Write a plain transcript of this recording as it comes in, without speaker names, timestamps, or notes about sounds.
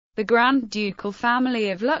The Grand Ducal family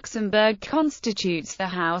of Luxembourg constitutes the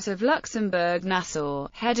House of Luxembourg-Nassau,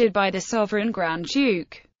 headed by the sovereign Grand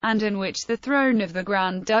Duke, and in which the throne of the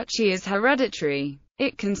Grand Duchy is hereditary.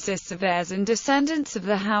 It consists of heirs and descendants of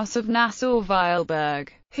the House of Nassau-Weilburg,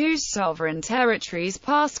 whose sovereign territories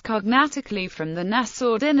passed cognatically from the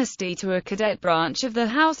Nassau dynasty to a cadet branch of the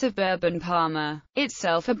House of Bourbon-Parma,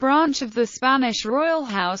 itself a branch of the Spanish royal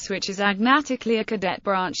house, which is agnatically a cadet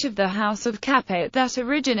branch of the House of Capet that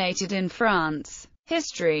originated in France.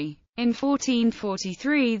 History. In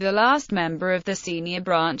 1443, the last member of the senior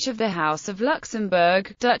branch of the House of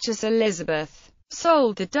Luxembourg, Duchess Elizabeth,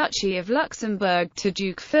 sold the Duchy of Luxembourg to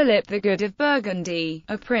Duke Philip the Good of Burgundy,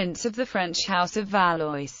 a prince of the French House of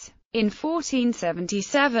Valois. In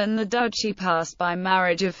 1477, the duchy passed by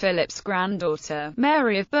marriage of Philip's granddaughter,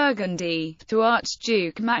 Mary of Burgundy, to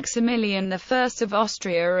Archduke Maximilian I of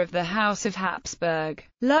Austria of the House of Habsburg.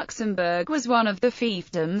 Luxembourg was one of the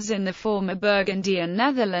fiefdoms in the former Burgundian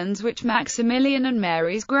Netherlands, which Maximilian and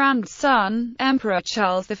Mary's grandson, Emperor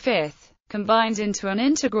Charles V, combined into an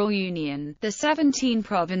integral union, the 17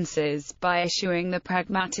 provinces, by issuing the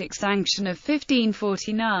Pragmatic Sanction of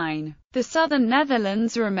 1549. The southern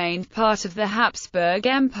Netherlands remained part of the Habsburg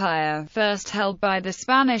Empire, first held by the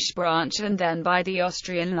Spanish branch and then by the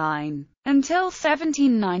Austrian line, until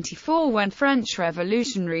 1794, when French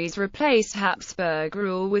revolutionaries replaced Habsburg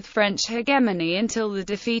rule with French hegemony until the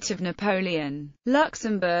defeat of Napoleon.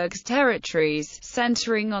 Luxembourg's territories,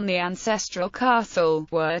 centering on the ancestral castle,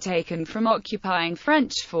 were taken from occupying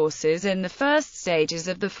French forces in the first stages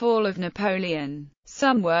of the fall of Napoleon.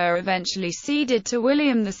 Some were eventually ceded to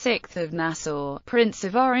William VI of Nassau, Prince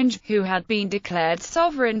of Orange, who had been declared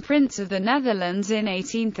sovereign prince of the Netherlands in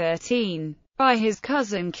 1813, by his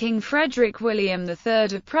cousin King Frederick William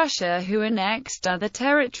III of Prussia, who annexed other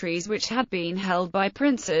territories which had been held by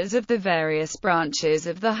princes of the various branches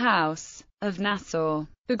of the House of Nassau.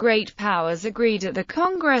 The great powers agreed at the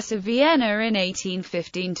Congress of Vienna in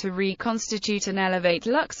 1815 to reconstitute and elevate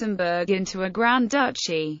Luxembourg into a Grand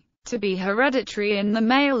Duchy, to be hereditary in the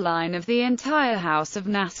male line of the entire House of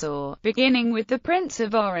Nassau, beginning with the Prince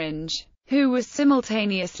of Orange, who was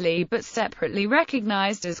simultaneously but separately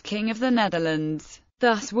recognized as King of the Netherlands.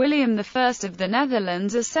 Thus William I of the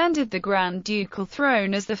Netherlands ascended the Grand Ducal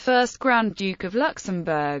throne as the first Grand Duke of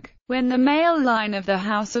Luxembourg. When the male line of the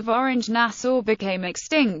House of Orange-Nassau became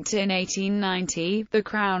extinct in 1890, the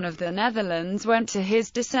crown of the Netherlands went to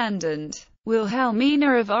his descendant,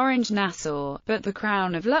 Wilhelmina of Orange-Nassau, but the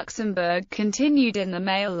crown of Luxembourg continued in the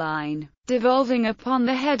male line, devolving upon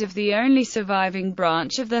the head of the only surviving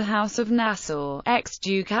branch of the House of Nassau,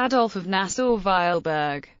 ex-Duke Adolf of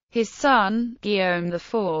Nassau-Weilburg. His son, Guillaume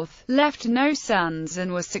IV, left no sons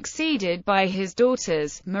and was succeeded by his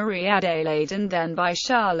daughters, Marie Adelaide and then by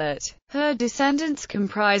Charlotte. Her descendants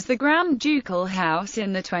comprise the Grand Ducal House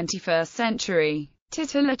in the 21st century.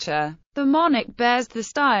 Titulature. The monarch bears the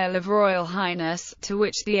style of Royal Highness, to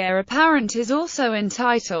which the heir apparent is also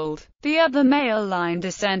entitled. The other male line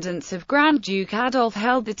descendants of Grand Duke Adolf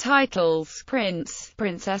held the titles Prince,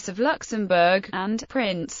 Princess of Luxembourg, and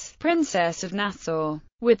Prince, Princess of Nassau,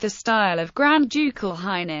 with the style of Grand Ducal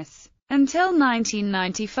Highness. Until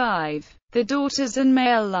 1995, the daughters and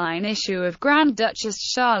male line issue of Grand Duchess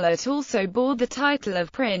Charlotte also bore the title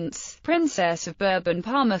of Prince, Princess of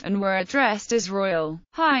Bourbon-Parma, and were addressed as Royal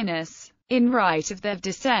Highness, in right of their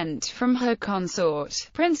descent from her consort,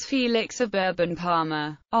 Prince Felix of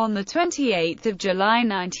Bourbon-Parma. On 28 July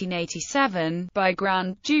 1987, by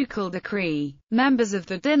Grand Ducal decree, members of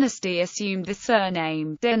the dynasty assumed the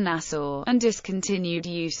surname de Nassau, and discontinued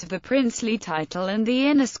use of the princely title and the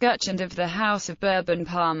escutcheon of the House of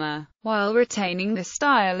Bourbon-Parma, while retaining the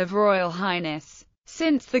style of Royal Highness.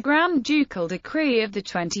 Since the Grand Ducal decree of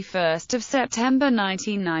 21 September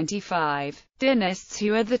 1995, dynasts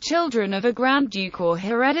who are the children of a Grand Duke or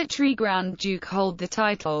hereditary Grand Duke hold the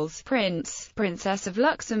titles Prince, Princess of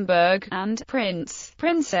Luxembourg, and Prince,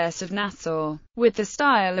 Princess of Nassau, with the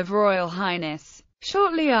style of Royal Highness.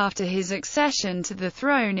 Shortly after his accession to the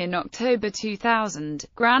throne in October 2000,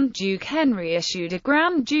 Grand Duke Henry issued a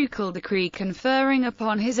Grand Ducal decree conferring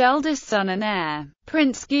upon his eldest son and heir,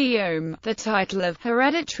 Prince Guillaume, the title of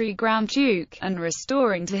Hereditary Grand Duke, and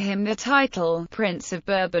restoring to him the title Prince of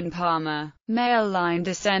Bourbon-Parma. Male line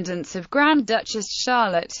descendants of Grand Duchess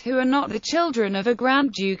Charlotte who are not the children of a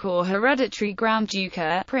Grand Duke or hereditary Grand Duke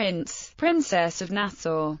are Prince, Princess of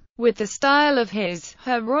Nassau, with the style of his,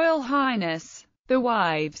 Her Royal Highness. The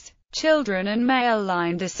wives, children and male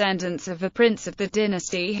line descendants of a prince of the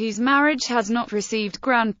dynasty whose marriage has not received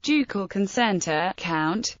Grand Ducal consent.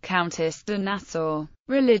 Count, Countess de Nassau.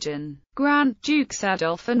 Religion. Grand Dukes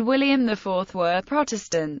Adolf and William IV were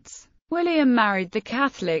Protestants. William married the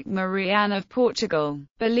Catholic Marie Anne of Portugal,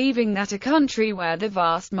 believing that a country where the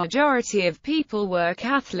vast majority of people were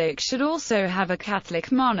Catholic should also have a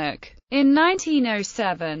Catholic monarch. In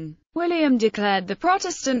 1907, William declared the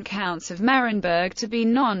Protestant Counts of Merenberg to be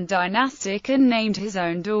non-dynastic and named his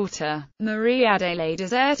own daughter, Marie Adelaide,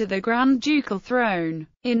 as heir to the Grand Ducal throne.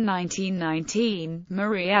 In 1919,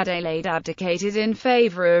 Marie Adelaide abdicated in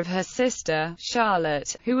favor of her sister,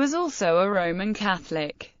 Charlotte, who was also a Roman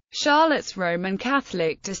Catholic. Charlotte's Roman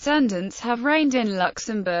Catholic descendants have reigned in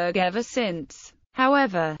Luxembourg ever since.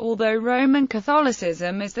 However, although Roman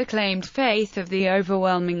Catholicism is the claimed faith of the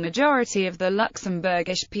overwhelming majority of the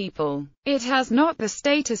Luxembourgish people, it has not the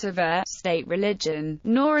status of a state religion,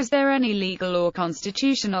 nor is there any legal or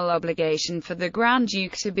constitutional obligation for the Grand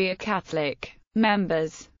Duke to be a Catholic.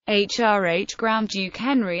 Members: HRH Grand Duke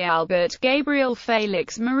Henry Albert Gabriel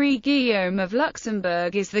Félix Marie Guillaume of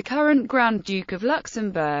Luxembourg is the current Grand Duke of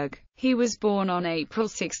Luxembourg. He was born on April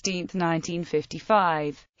 16,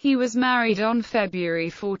 1955. He was married on February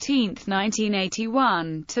 14,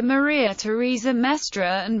 1981, to Maria Theresa Mestre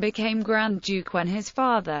and became Grand Duke when his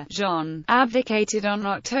father, Jean, abdicated on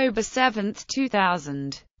October 7,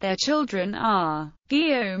 2000. Their children are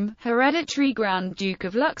Guillaume, hereditary Grand Duke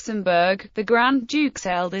of Luxembourg, the Grand Duke's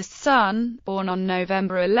eldest son, born on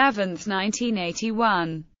November 11,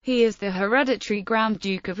 1981. He is the hereditary Grand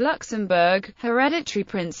Duke of Luxembourg, hereditary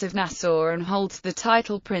Prince of Nassau, and holds the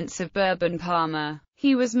title Prince of Bourbon-Parma.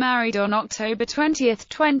 He was married on October 20,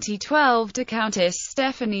 2012 to Countess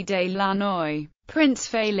Stéphanie de Lannoy. Prince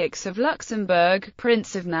Félix of Luxembourg,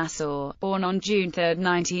 Prince of Nassau, born on June 3,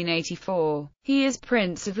 1984. He is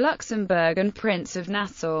Prince of Luxembourg and Prince of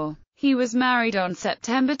Nassau. He was married on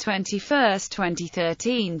September 21,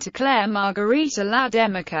 2013 to Claire Margarita La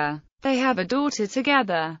Demica. They have a daughter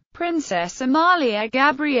together. Princess Amalia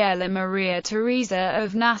Gabriella Maria Theresa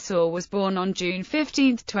of Nassau was born on June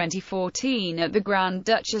 15, 2014 at the Grand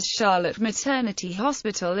Duchess Charlotte Maternity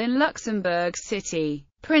Hospital in Luxembourg City.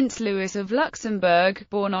 Prince Louis of Luxembourg,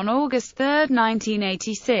 born on August 3,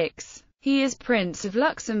 1986. He is Prince of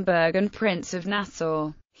Luxembourg and Prince of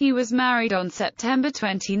Nassau. He was married on September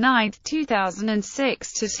 29,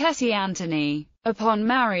 2006 to Tessie Anthony. Upon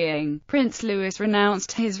marrying, Prince Louis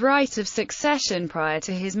renounced his right of succession prior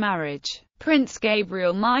to his marriage. Prince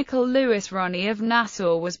Gabriel Michael Louis Ronnie of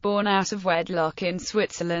Nassau was born out of wedlock in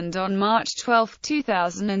Switzerland on March 12,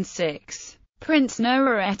 2006. Prince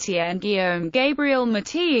Noah Etienne Guillaume Gabriel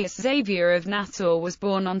Matthias Xavier of Nassau was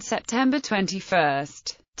born on September 21,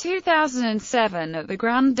 2007 at the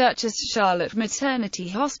Grand Duchess Charlotte Maternity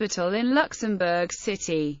Hospital in Luxembourg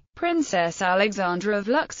City. Princess Alexandra of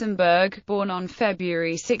Luxembourg, born on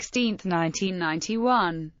February 16,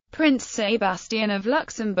 1991. Prince Sebastian of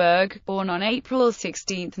Luxembourg, born on April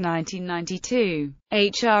 16, 1992.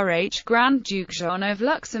 HRH Grand Duke Jean of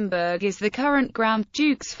Luxembourg is the current Grand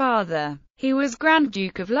Duke's father. He was Grand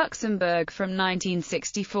Duke of Luxembourg from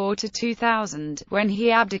 1964 to 2000, when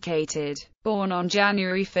he abdicated. Born on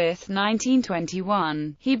January 5,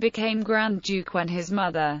 1921, he became Grand Duke when his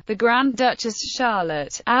mother, the Grand Duchess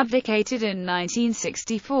Charlotte, abdicated in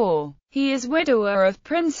 1964. He is widower of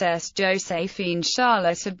Princess Josephine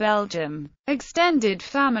Charlotte of Belgium. Extended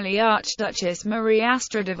family: Archduchess Marie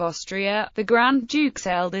Astrid of Austria, the Grand Duke's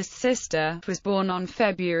eldest sister, was born on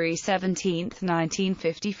February 17,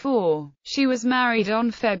 1954. She was married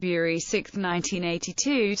on February 6,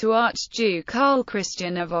 1982 to Archduke Karl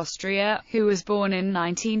Christian of Austria, who was born in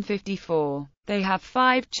 1954. They have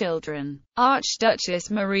 5 children: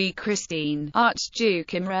 Archduchess Marie Christine,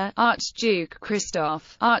 Archduke Imre, Archduke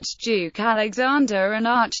Christoph, Archduke Alexander and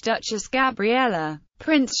Archduchess Gabriella.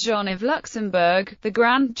 Prince Jean of Luxembourg, the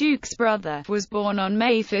Grand Duke's brother, was born on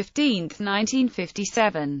May 15,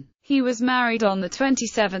 1957. He was married on the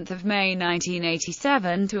 27th of May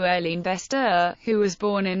 1987 to Eileen Besteur, who was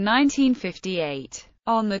born in 1958.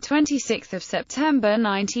 On the 26th of September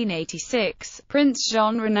 1986, Prince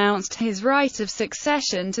Jean renounced his right of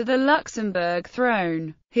succession to the Luxembourg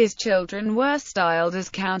throne. His children were styled as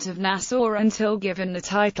Count of Nassau until given the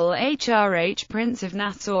title HRH Prince of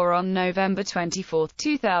Nassau on November 24,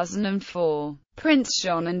 2004. Prince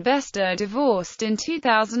Jean and Besteur divorced in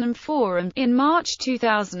 2004 and, in March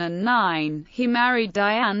 2009, he married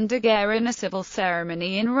Diane de Geer in a civil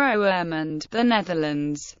ceremony in Roermond, the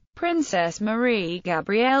Netherlands. Princess Marie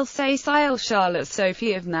Gabrielle Cécile Charlotte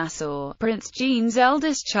Sophie of Nassau, Prince Jean's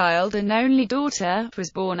eldest child and only daughter,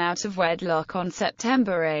 was born out of wedlock on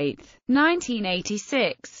September 8,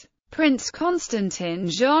 1986. Prince Constantin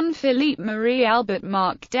Jean-Philippe Marie-Albert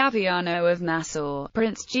Marc Daviano of Nassau,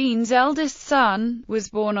 Prince Jean's eldest son, was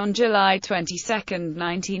born on July 22,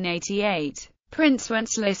 1988. Prince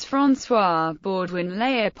Wenceslas François Baudouin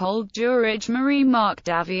Léopold Georges Marie-Marc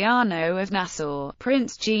Daviano of Nassau,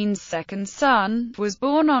 Prince Jean's second son, was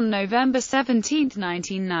born on November 17,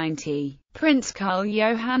 1990. Prince Carl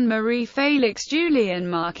Johann Marie Felix Julian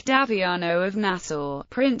Marc Daviano of Nassau,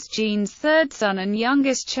 Prince Jean's third son and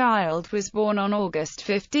youngest child, was born on August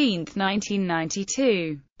 15,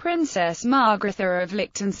 1992. Princess Margrethe of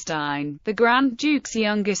Liechtenstein, the Grand Duke's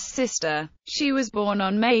youngest sister. She was born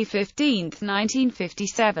on May 15,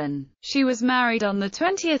 1957. She was married on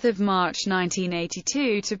 20 March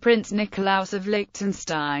 1982 to Prince Nikolaus of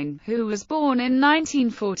Liechtenstein, who was born in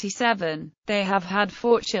 1947. They have had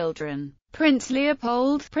 4 children. Prince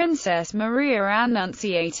Leopold, Princess Maria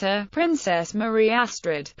Annunciata, Princess Marie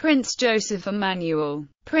Astrid, Prince Joseph Emmanuel.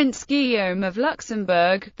 Prince Guillaume of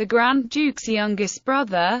Luxembourg, the Grand Duke's youngest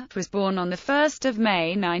brother, was born on 1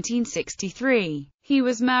 May 1963. He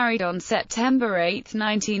was married on September 8,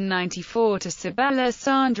 1994 to Sibylla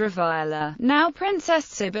Sandra Viola, now Princess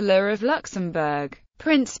Sibylla of Luxembourg.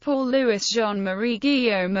 Prince Paul Louis Jean-Marie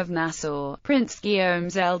Guillaume of Nassau, Prince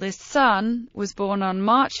Guillaume's eldest son, was born on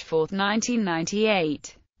March 4,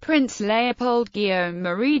 1998. Prince Leopold Guillaume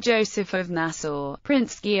Marie-Joseph of Nassau,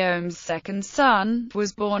 Prince Guillaume's second son,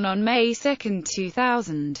 was born on May 2,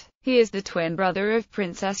 2000. He is the twin brother of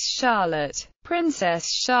Princess Charlotte. Princess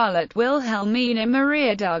Charlotte Wilhelmina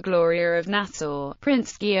Maria da Gloria of Nassau,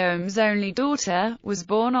 Prince Guillaume's only daughter, was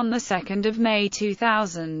born on 2 May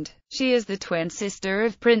 2000. She is the twin sister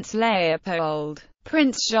of Prince Leopold.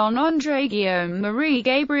 Prince Jean-André Guillaume Marie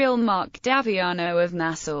Gabriel Marc Daviano of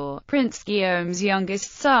Nassau, Prince Guillaume's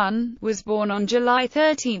youngest son, was born on July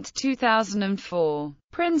 13, 2004.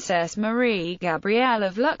 Princess Marie Gabrielle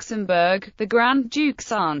of Luxembourg, the Grand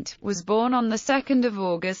Duke's aunt, was born on 2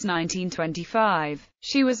 August 1925.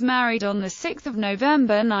 She was married on 6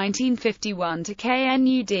 November 1951 to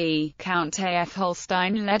KNUD, Count AF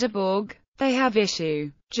Holstein-Lederborg. They have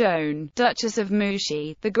issue. Joan, Duchess of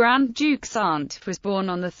Mouchy, the Grand Duke's aunt, was born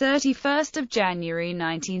on 31 January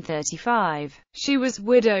 1935. She was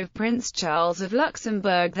widow of Prince Charles of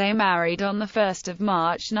Luxembourg. They married on 1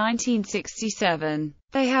 March 1967.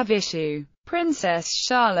 They have issue. Princess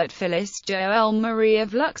Charlotte Phyllis Joelle Marie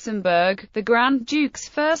of Luxembourg, the Grand Duke's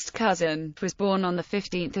first cousin, was born on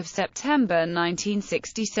 15 September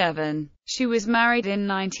 1967. She was married in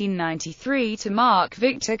 1993 to Mark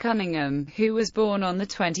Victor Cunningham, who was born on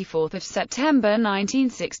 24 September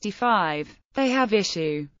 1965. They have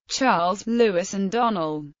issue. Charles, Louis and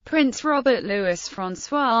Donald. Prince Robert Louis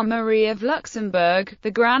François Marie of Luxembourg,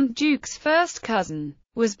 the Grand Duke's first cousin,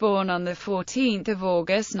 was born on 14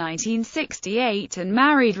 August 1968 and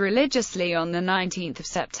married religiously on 19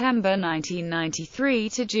 September 1993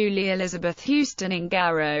 to Julie Elizabeth Houston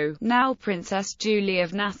Ingaro, now Princess Julie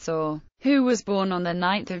of Nassau, who was born on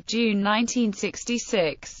 9 June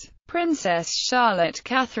 1966. Princess Charlotte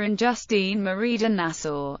Catherine Justine Marie de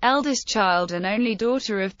Nassau, eldest child and only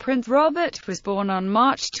daughter of Prince Robert, was born on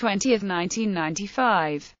March 20,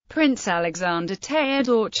 1995. Prince Alexander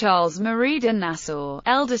Theodore Charles Marie de Nassau,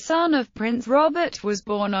 elder son of Prince Robert, was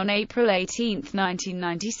born on April 18,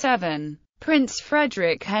 1997. Prince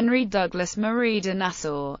Frederick Henry Douglas Marie de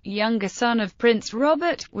Nassau, younger son of Prince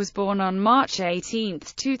Robert, was born on March 18,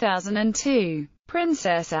 2002.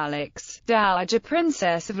 Princess Alix, Dowager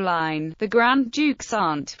Princess of Line, the Grand Duke's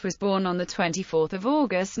aunt, was born on 24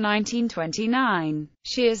 August 1929.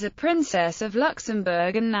 She is a princess of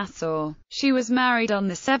Luxembourg and Nassau. She was married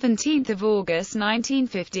on 17 August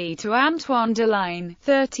 1950 to Antoine de Line,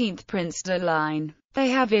 13th Prince de Line. They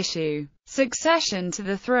have issue. Succession to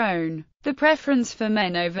the throne. The preference for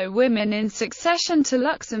men over women in succession to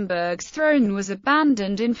Luxembourg's throne was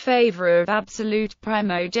abandoned in favor of absolute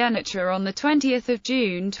primogeniture on 20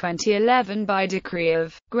 June 2011 by decree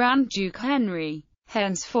of Grand Duke Henry.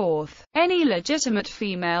 Henceforth, any legitimate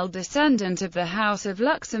female descendant of the House of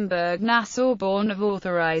Luxembourg-Nassau born of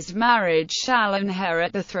authorized marriage shall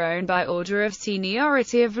inherit the throne by order of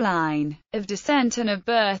seniority of line of descent and of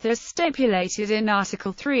birth as stipulated in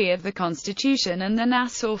Article 3 of the Constitution and the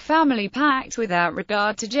Nassau Family Pact without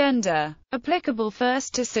regard to gender, applicable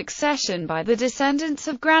first to succession by the descendants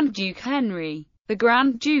of Grand Duke Henry. The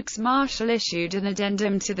Grand Duke's Marshal issued an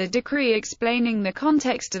addendum to the decree explaining the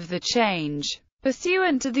context of the change.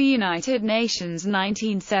 Pursuant to the United Nations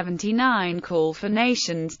 1979 call for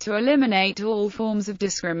nations to eliminate all forms of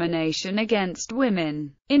discrimination against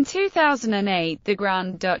women, in 2008 the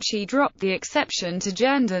Grand Duchy dropped the exception to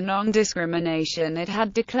gender non-discrimination it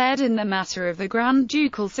had declared in the matter of the Grand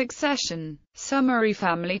Ducal succession. Summary: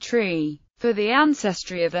 family tree. For the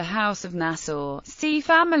ancestry of the House of Nassau, see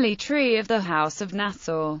Family Tree of the House of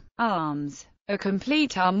Nassau. Arms. A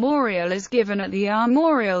complete armorial is given at the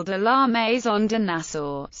Armorial de la Maison de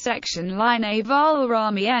Nassau, section Line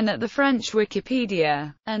Valramienne at the French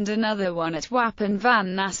Wikipedia, and another one at Wapen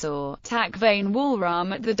van Nassau, Tak van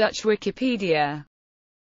Walram at the Dutch Wikipedia.